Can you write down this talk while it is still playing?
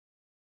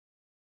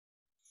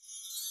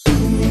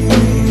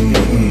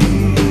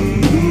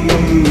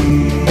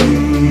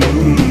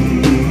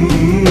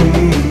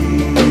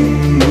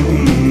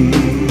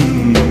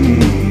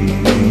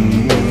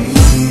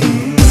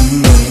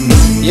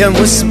يا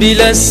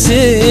مسبل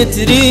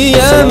الستر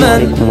يا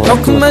من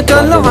حكمك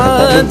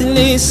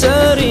العدل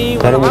ساري.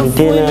 Karibuni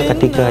tena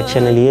katika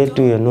channel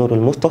yetu ya Nurul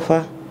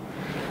Mustafa,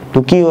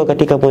 tukiwa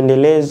katika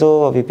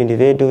mwendelezo wa vipindi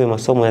vyetu vya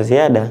masomo ya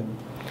ziada.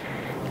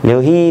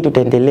 Leo hii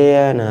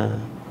tutaendelea na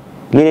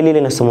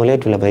lile na somo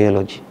letu la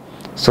biology.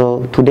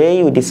 So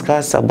today we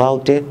discuss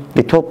about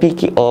the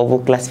topic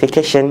of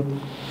classification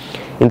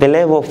in the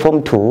level of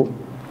form 2,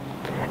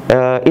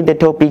 in the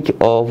topic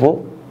of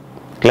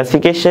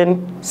classification,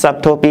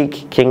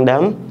 subtopic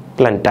kingdom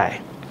Plantae.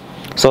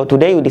 So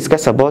today we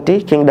discuss about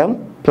the kingdom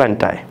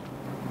Plantae.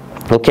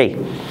 Okay,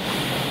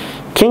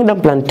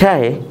 kingdom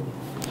Plantae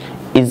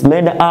is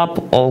made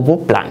up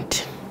of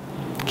plant.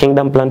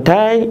 Kingdom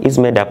Plantae is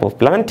made up of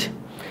plant.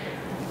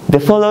 The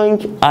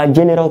following are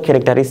general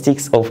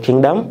characteristics of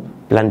kingdom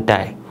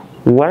Plantae.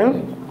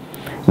 1.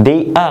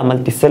 They are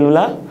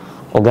multicellular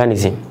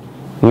organism.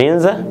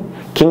 Means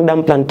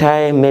kingdom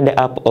Plantae made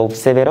up of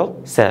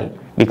several cells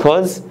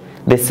because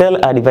the cells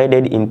are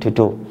divided into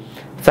two.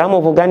 Some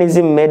of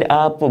organism made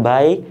up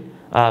by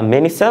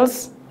many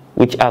cells,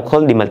 which are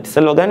called the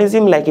multicellular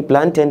organism, like a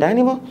plant and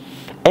animal,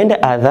 and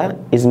the other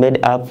is made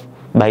up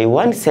by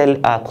one cell,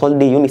 called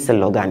the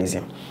unicellular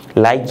organism,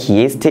 like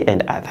yeast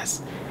and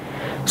others.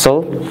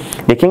 So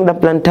the kingdom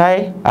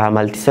Plantae are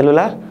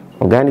multicellular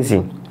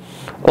organism.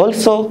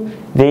 Also,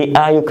 they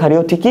are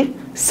eukaryotic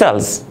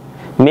cells.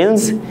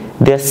 Means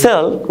their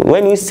cell,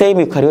 when we say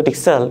eukaryotic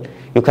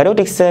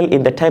cell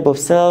is the type of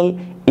cell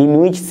in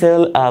which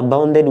cells are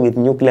bounded with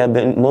nuclear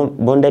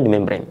bonded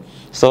membrane.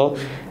 So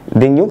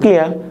the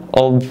nucleus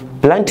of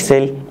plant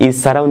cell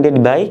is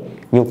surrounded by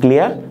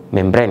nuclear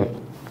membrane.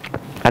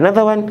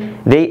 Another one,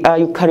 they are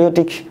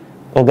eukaryotic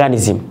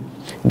organism.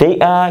 They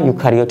are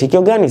eukaryotic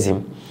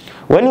organism.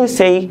 When we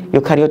say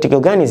eukaryotic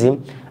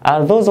organism,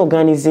 are those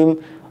organisms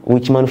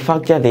which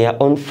manufacture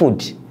their own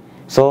food.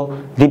 So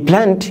the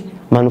plant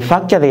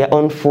manufacture their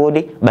own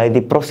food by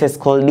the process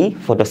called the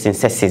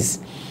photosynthesis.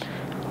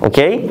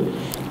 Okay.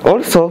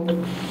 Also,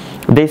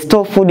 they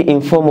store food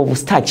in form of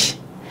starch.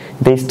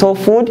 They store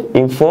food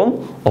in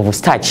form of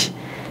starch.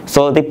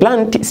 So the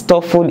plant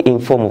store food in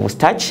form of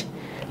starch,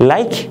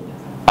 like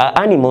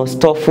animals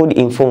store food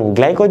in form of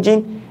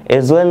glycogen,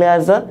 as well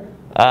as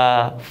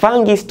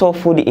fungi store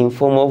food in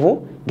form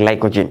of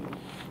glycogen.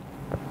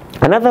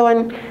 Another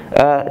one,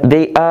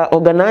 they are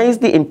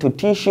organized into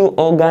tissue,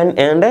 organ,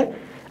 and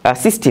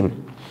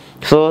system.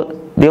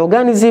 So the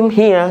organism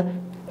here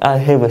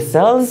have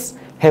cells,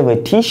 have a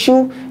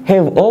tissue,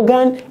 have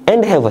organ,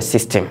 and have a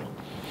system.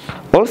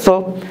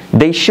 Also,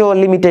 they show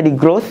limited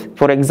growth,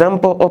 for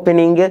example,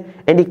 opening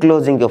and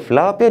closing of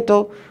flower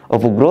petal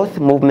of growth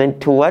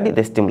movement toward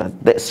the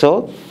stimulus.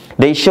 So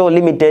they show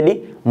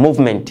limited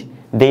movement,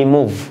 they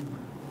move.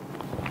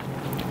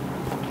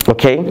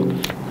 Okay,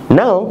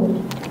 now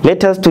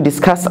let us to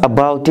discuss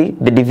about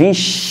the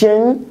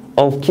division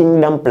of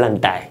kingdom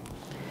Plantae.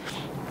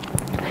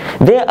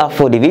 There are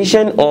 4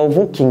 divisions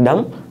of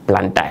kingdom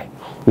Plantae.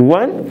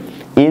 1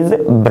 is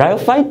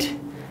Bryophyte,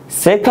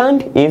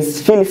 second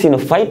is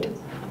Phyllocynophyte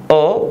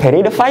or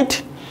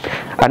Peridophyte,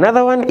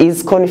 another one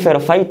is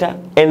Coniferophyta,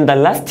 and the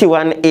last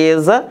one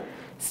is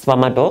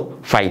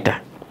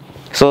Spermatophyta.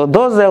 So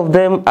those of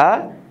them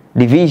are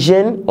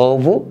division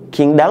of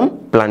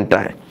kingdom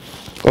Plantae.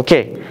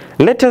 Okay,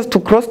 let us to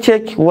cross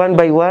check one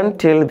by one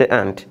till the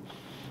end.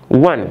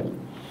 1.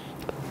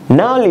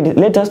 Now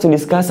let us to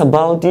discuss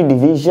about the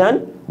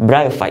division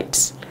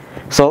Bryophytes.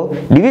 So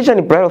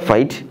division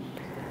Bryophyte,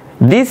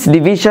 this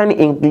division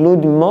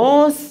include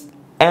moss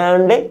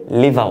and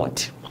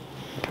liverwort.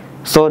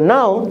 So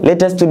now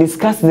let us to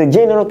discuss the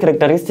general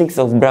characteristics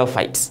of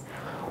Bryophytes.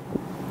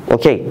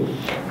 Okay,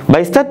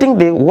 by starting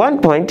the 1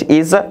 point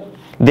is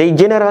they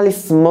generally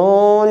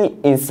small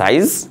in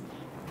size.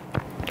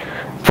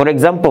 For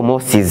example,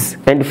 mosses,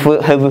 and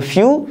have a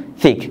few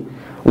thick.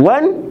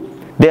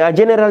 1, they are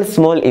generally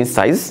small in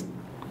size.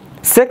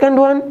 Second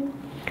one,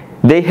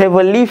 they have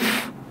a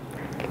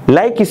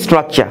leaf-like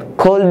structure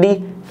called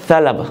the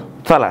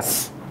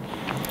thallus,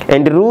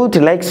 and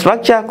root-like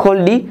structure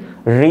called the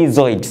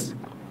rhizoids.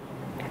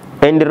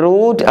 And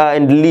root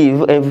and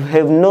leaf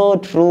have no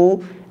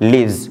true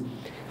leaves.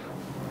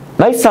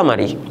 By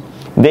summary,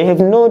 they have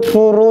no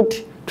true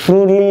root,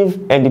 true leaf,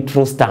 and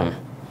true stem.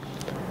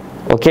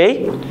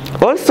 Okay.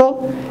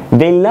 Also,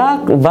 they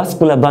lack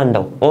vascular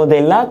bundle, or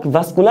they lack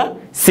vascular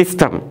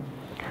system.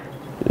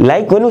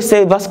 Like when we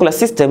say vascular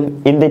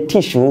system, in the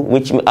tissue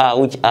which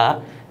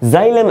are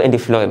xylem and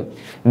phloem.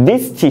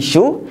 This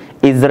tissue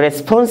is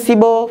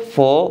responsible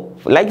for,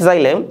 like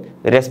xylem,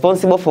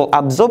 responsible for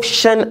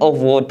absorption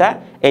of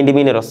water and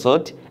mineral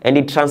salt, and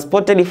it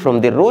transported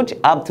from the root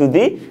up to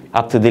the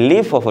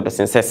leaf for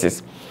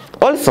photosynthesis.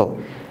 Also,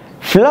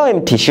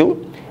 phloem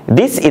tissue,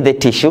 this is the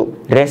tissue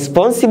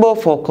responsible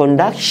for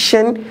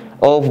conduction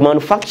of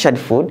manufactured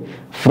food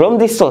from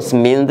the source,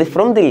 means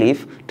from the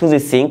leaf to the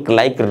sink,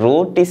 like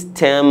root,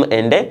 stem,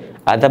 and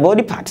other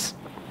body parts.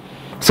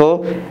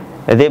 So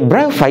the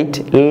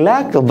Bryophyte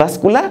lack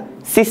vascular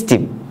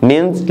system,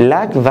 means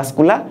lack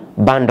vascular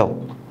bundle.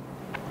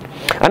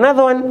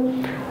 Another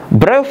one,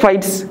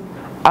 Bryophytes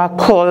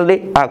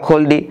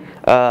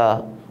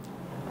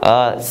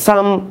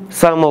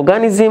some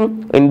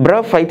organisms in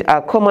Bryophyta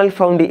are commonly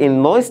found in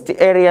moist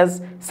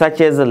areas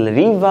such as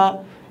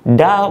river,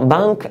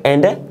 bank,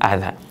 and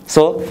other.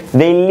 So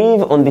they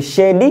live on the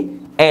shady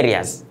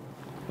areas.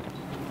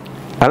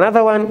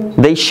 Another one,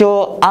 they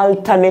show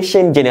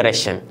alternation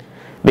generation.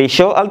 They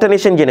show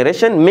alternation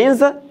generation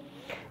means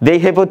they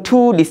have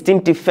two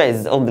distinctive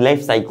phases of the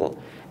life cycle.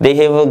 They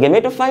have a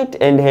gametophyte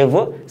and have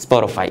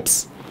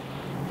sporophytes.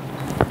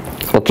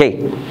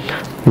 Okay,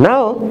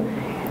 now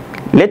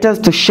let us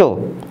to show,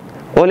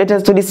 or let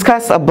us to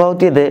discuss about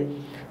the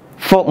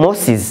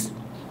mosses.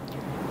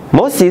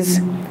 Mosses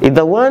is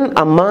the one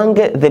among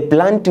the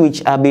plant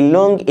which are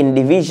belong in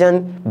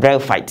division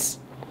Bryophytes.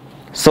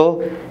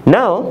 So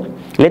now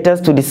let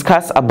us to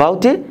discuss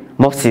about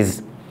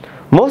mosses.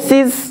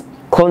 Mosses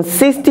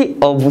consist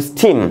of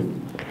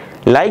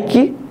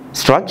stem-like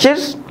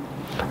structures.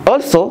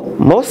 Also,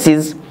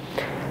 mosses,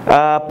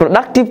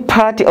 productive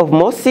part of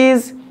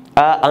mosses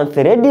are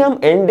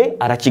antheridium and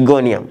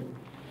arachegonium.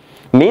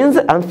 Means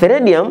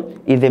antheridium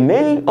is the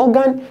male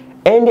organ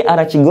and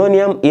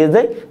arachegonium is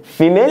the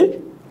female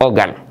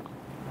organ.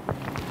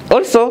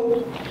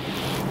 Also,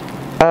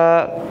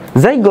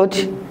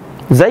 zygote,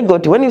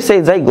 when you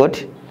say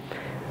zygote,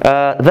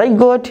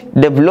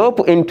 zygote develop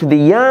into the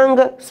young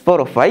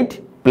sporophyte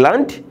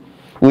plant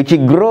which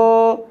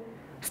grow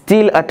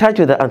still attached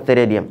to the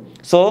antheridium.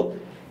 So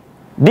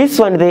this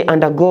one, they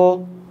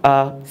undergo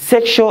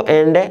sexual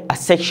and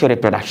asexual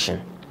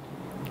reproduction.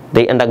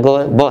 They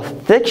undergo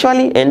both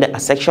sexually and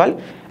asexual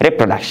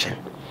reproduction.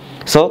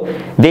 So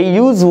they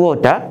use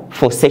water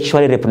for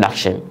sexual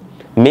reproduction.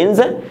 Means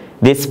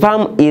the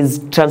sperm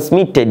is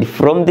transmitted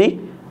from the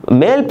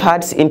male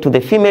parts into the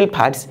female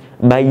parts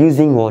by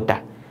using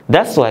water.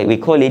 That's why we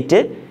call it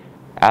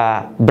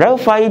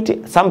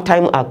Bryophyte.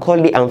 Sometimes are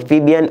called the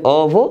amphibian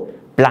of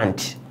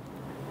plant,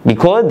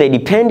 because they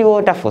depend on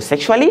water for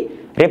sexually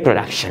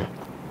reproduction.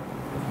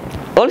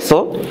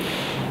 Also,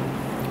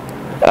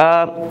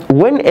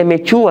 when a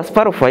mature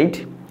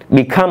sporophyte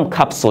become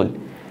capsule,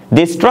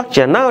 the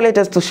structure, now let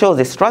us to show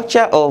the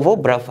structure of a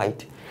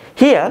Bryophyte.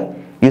 Here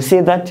you see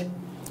that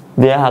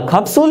they have a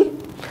capsule,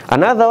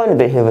 another one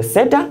they have a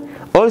seta,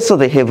 also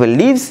they have a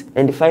leaves,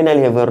 and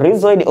finally have a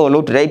rhizoid or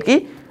loot-like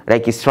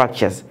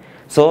structures.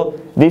 So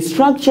the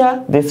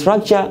structure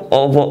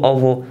of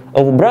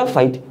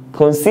Bryophyte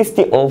consists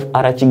of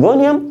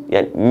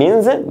arachegonium,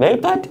 means male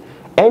part,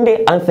 and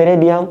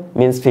antheridium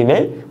means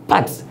female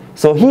parts.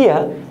 So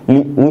here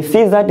we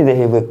see that they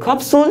have a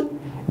capsule,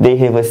 they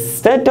have a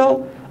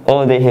stator,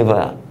 or they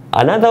have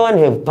another one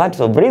have parts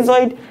of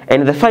rhizoid,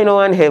 and the final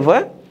one have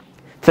a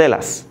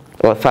thallus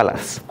or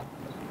thallus.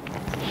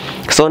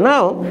 So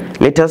now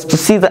let us to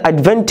see the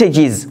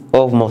advantages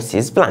of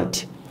mosses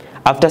plant.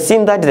 After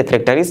seeing that the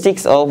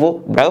characteristics of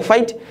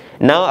Bryophyte,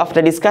 now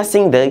after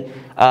discussing the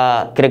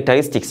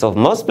characteristics of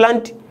moss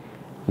plant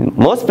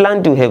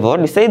we have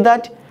already said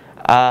that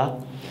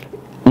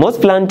moss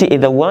plant is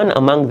the one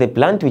among the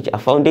plant which are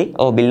found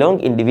or belong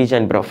in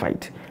division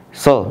Bryophyte.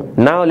 So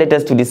now let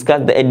us to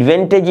discuss the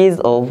advantages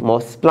of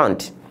moss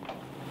plant.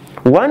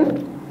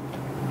 One,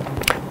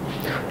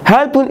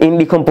 help in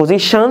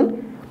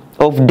decomposition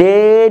of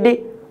dead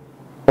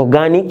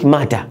organic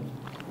matter.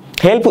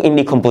 Help in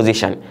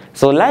decomposition.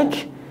 So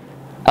like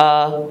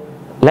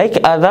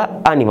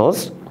other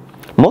animals,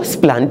 moss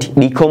plant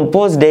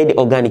decompose dead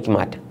organic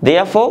matter.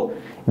 Therefore,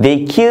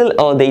 they kill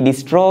or they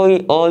destroy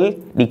all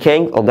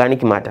decaying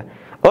organic matter.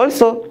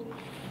 Also,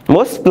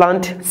 moss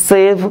plant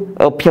save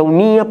a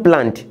pioneer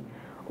plant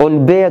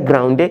on bare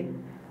ground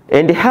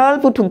and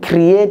help to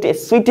create a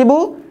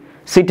suitable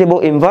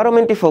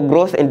environment for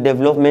growth and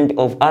development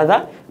of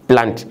other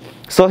plant.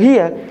 So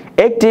here,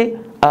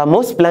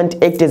 moss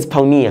plant act as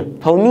pioneer.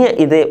 Pioneer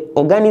is the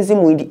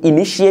organism which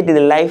initiate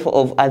the life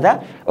of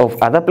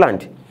other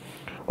plant.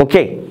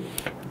 Okay.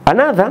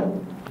 Another,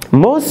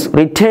 moss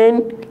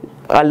retain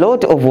a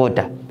lot of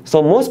water.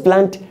 So moss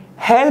plant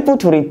help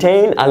to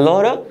retain a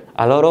lot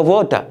of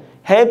water,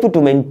 help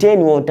to maintain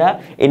water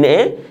in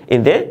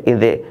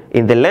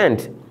the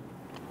land.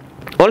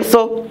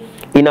 Also,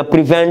 in a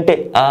prevent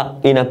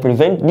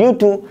due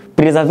to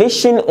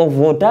preservation of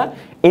water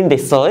in the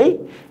soil,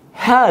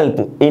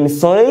 help in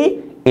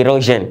soil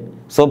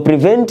erosion. So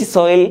prevent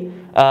soil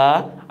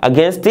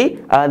against the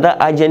other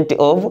agent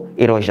of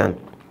erosion.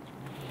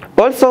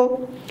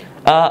 Also,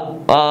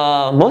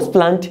 moss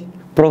plant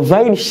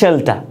provide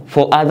shelter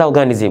for other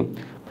organisms.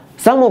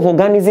 Some of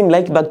organisms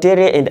like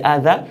bacteria and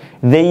other,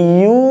 they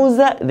use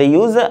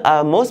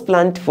moss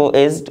plant for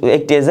to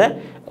act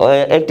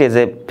as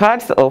a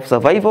part of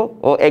survival,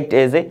 or act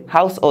as a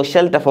house or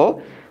shelter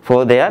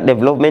for their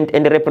development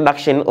and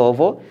reproduction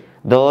of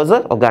those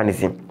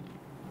organisms.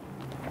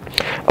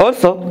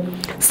 Also,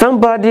 some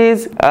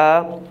birds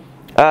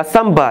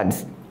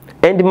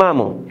and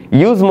mammals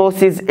use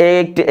mosses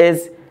act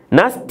as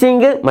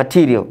nesting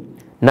material.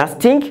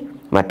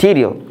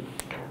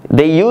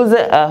 They use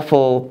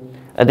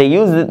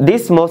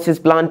this mosses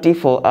plant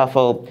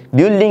for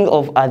building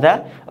of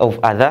other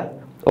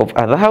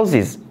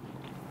houses.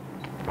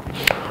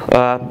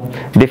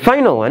 The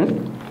final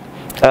one,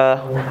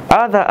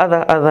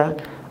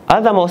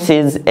 other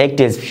mosses act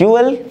as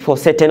fuel for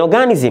certain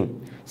organisms.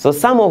 So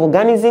some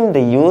organisms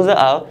they use,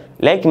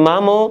 like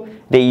mammal,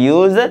 they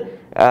use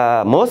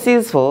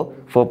mosses for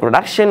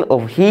production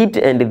of heat,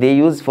 and they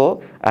use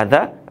for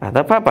other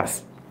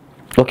purpose.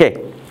 Okay,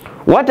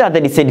 what are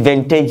the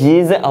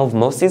disadvantages of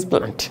mosses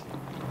plant?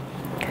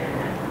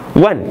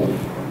 One,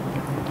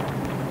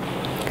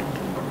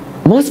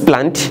 moss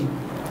plant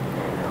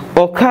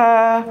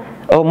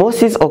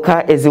mosses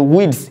occur as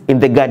weeds in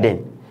the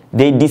garden.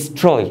 They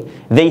destroy,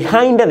 they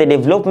hinder the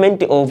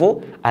development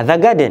of other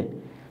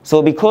garden.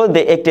 So because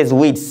they act as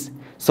weeds,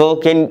 so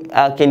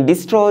can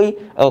destroy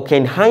or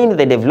can hinder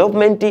the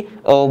development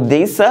of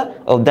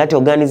that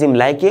organism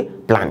like a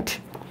plant.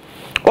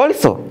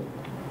 Also,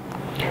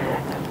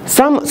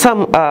 some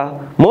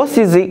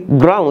mosses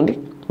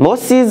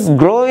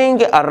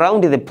growing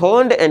around the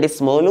pond and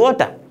small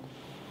water.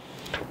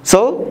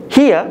 So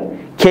here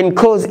can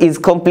cause is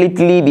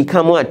completely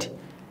become what?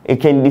 It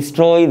can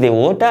destroy the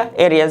water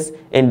areas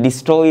and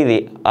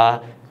destroy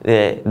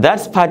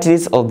that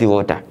parts of the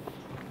water.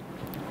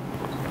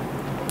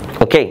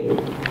 Okay,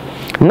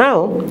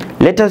 now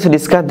let us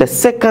discuss the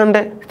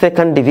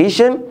second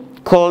division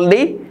called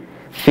the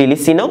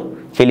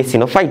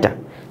Phyllosynophyta.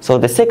 So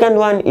the second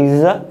one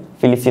is the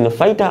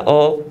Phyllosynophyta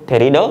or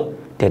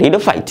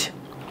pteridophyte.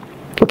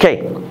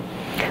 Okay,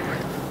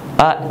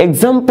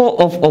 example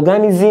of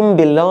organism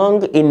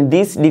belong in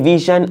this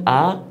division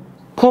are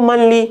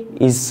commonly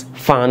is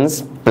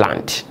ferns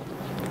plant.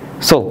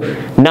 So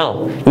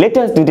now let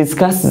us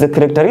discuss the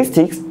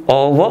characteristics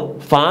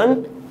of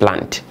fern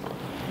plant.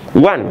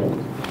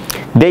 One,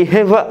 they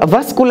have a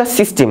vascular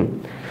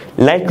system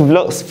like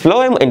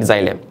phloem and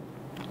xylem.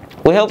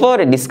 We have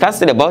already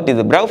discussed about the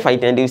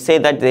Bryophyta, and you say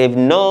that they have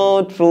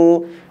no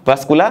true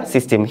vascular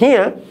system.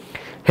 Here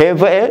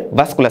have a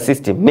vascular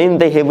system, means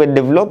they have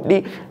developed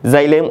the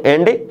xylem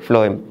and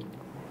phloem.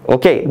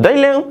 Okay,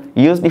 xylem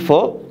used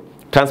for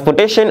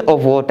transportation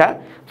of water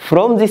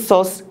from the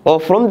source or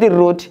from the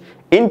root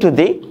into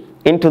the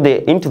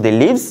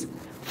leaves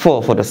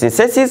for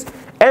photosynthesis,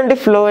 and the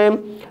phloem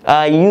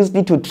used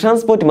to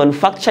transport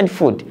manufactured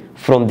food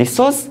from the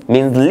source,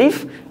 means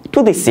leaf,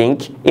 to the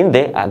sink in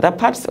the other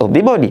parts of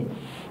the body.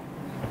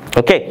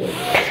 Okay,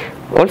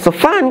 also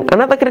fern,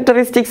 another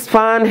characteristics,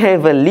 fern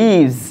have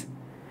leaves,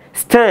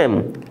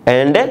 stem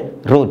and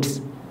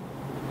roots.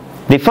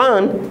 The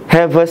fern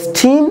have a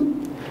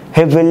stem,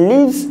 have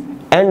leaves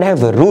and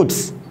have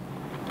roots.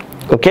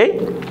 Okay,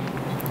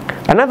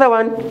 another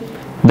one,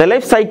 the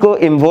life cycle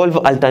involve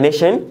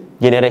alternation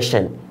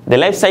generation. The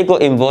life cycle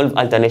involve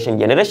alternation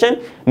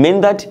generation,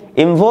 mean that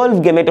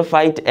involve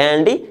gametophyte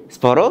and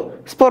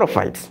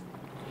sporophytes.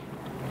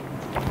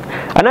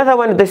 Another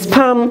one, the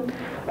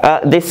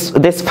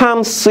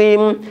sperm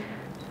swim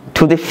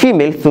to the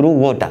female through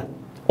water.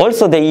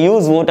 Also they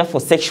use water for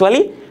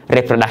sexually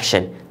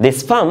reproduction. The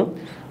sperm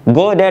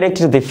go direct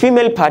to the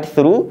female part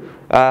through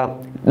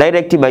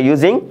directly by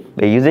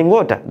using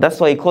water. That's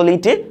why we call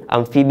it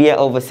amphibia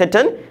of a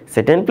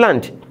certain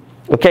plant.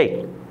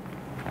 Okay.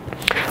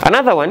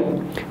 Another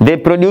one, they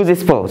produce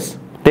spores.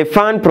 The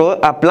fern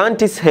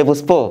plants have a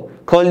spore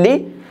called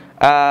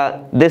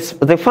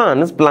the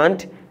ferns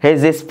plant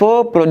has a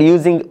spore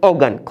producing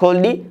organ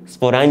called the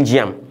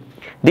sporangium.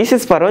 This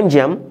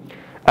sporangium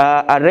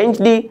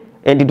arranged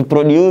and to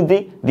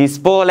produce the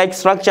spore like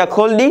structure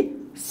called the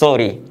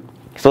sori.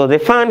 So the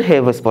fern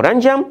have a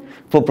sporangium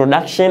for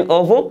production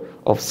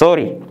of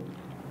sori.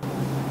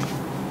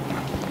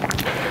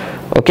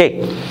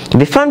 Okay,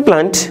 the fern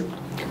plant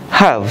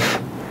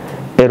have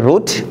a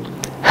root,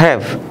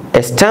 have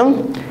a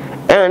stem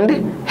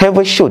and have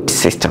a shoot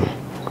system.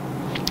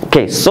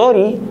 Okay,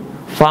 sori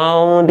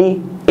found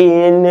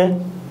in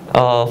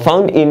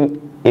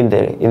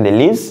the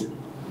leaves,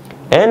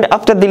 and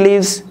after the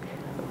leaves,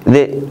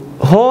 the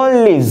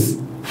whole leaves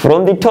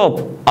from the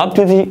top up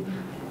to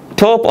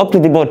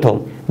the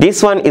bottom.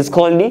 This one is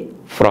called the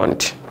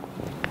front.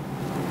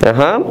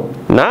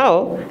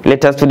 Now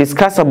let us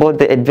discuss about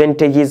the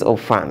advantages of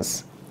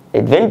ferns.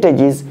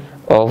 Advantages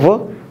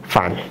of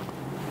fern.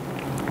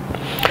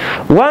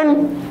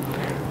 One,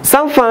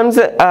 some ferns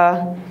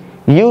are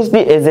used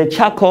as a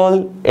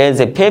charcoal, as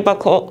a paper,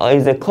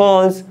 as a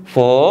coals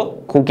for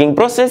cooking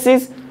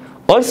processes.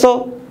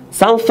 Also,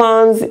 some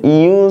ferns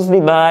used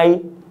by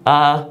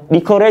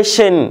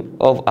decoration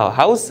of our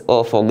house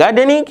or for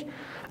gardening.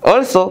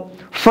 Also,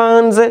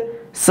 ferns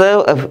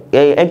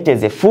act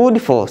as a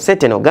food for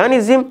certain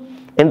organisms.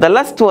 And the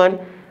last one,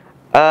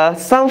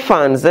 some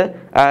ferns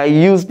are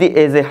used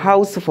as a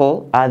house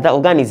for other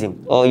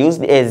organisms or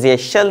used as a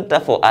shelter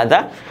for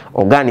other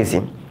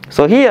organisms.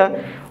 So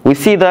here we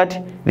see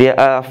that there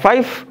are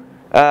 5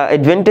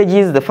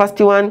 advantages. The first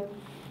one,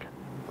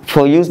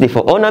 used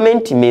for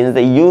ornament, means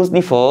they used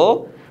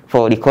for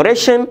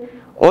decoration.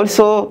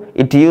 Also,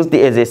 it used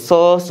as a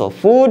source of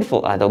food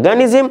for other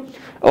organisms.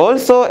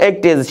 Also,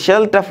 act as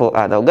shelter for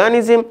other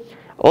organisms.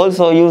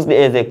 Also used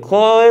as a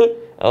coil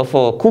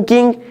for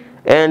cooking,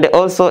 and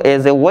also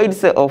as a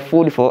weight of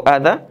food for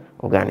other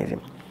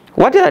organisms.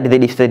 What are the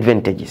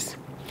disadvantages?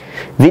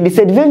 The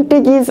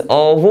disadvantages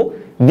of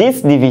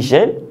this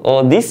division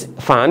or this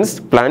ferns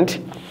plant.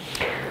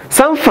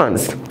 Some fern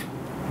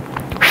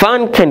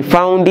can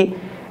found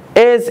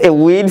as a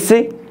weeds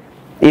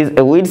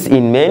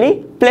in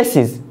many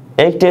places.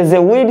 Act as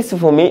a weeds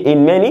for me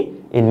in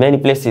many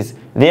places.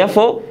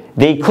 Therefore,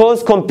 they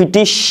cause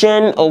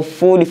competition of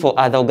food for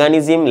other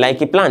organisms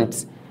like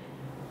plants.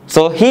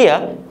 So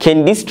here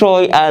can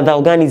destroy other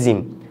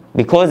organisms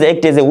because they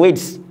act as a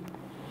weeds.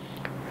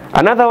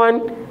 Another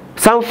one,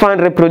 some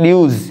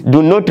ferns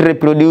do not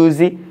reproduce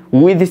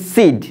with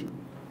seed.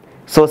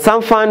 So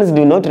some ferns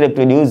do not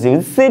reproduce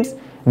with seeds.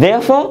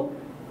 Therefore,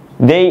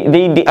 they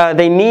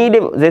need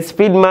the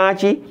spread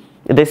match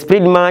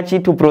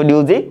to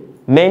produce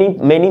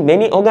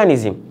many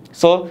organisms.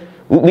 So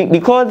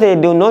because they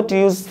do not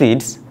use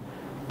seeds,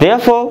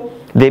 therefore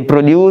they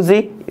produce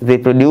in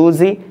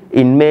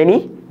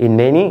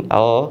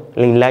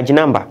large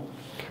number.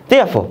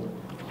 Therefore,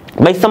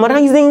 by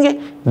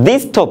summarizing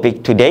this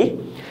topic today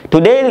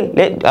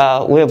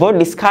we have all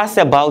discussed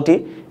about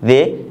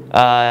the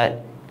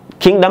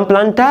kingdom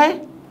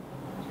Plantae.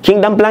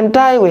 Kingdom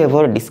Plantae, we have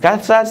already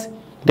discussed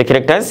the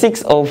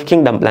characteristics of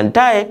kingdom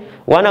Plantae.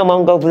 One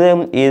among of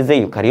them is the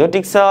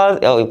eukaryotic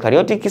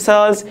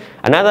cells.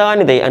 Another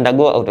one, they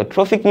undergo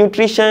autotrophic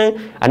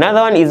nutrition.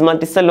 Another one is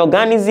multicellular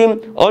organism.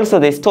 Also,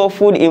 they store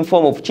food in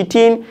form of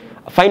chitin.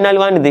 Final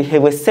one, they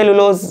have a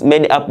cellulose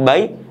made up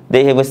by,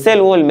 they have a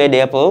cell wall made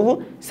up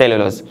of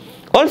cellulose.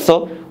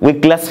 Also, we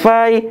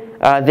classify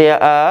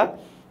there are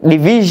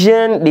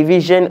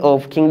division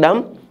of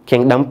kingdom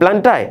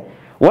Plantae.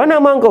 One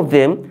among of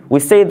them, we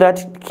say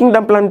that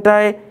kingdom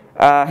Plantae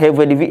have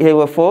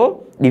a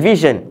 4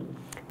 division.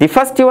 The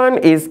first one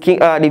is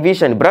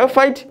division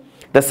Bryophyte.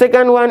 The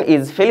second one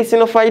is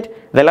Felicinophyte.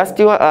 The last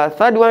one,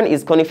 third one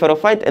is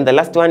Coniferophyte, and the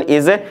last one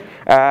is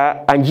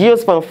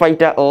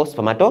Angiospermphyta or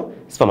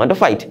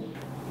Spermatophyte.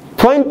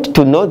 Point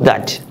to note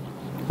that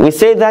we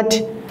say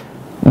that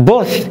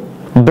both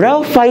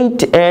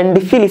Bryophyte and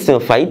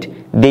Felicinophyte,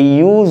 they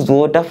use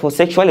water for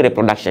sexual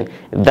reproduction.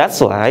 That's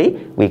why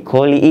we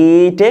call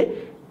it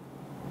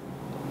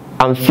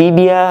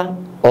amphibia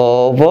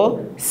of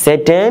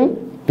certain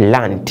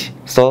plant.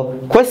 So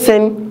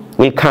question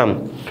will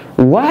come,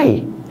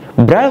 why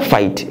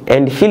Bryophyte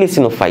and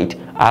Felicinophyte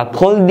are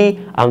called the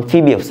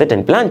amphibia of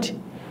certain plant?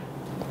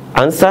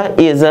 Answer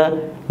is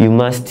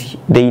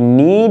they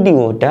need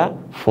water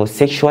for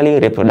sexual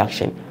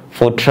reproduction,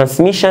 for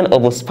transmission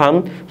of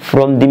sperm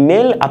from the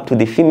male up to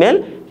the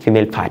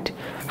female part.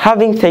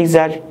 Having said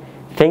that,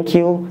 thank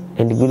you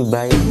and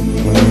goodbye.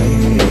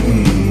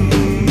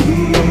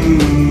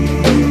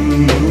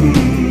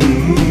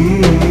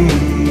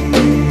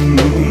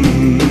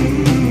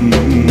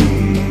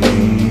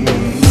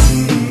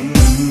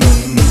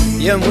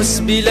 يا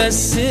مسبل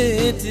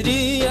الستر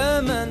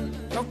يا من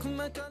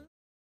حكمك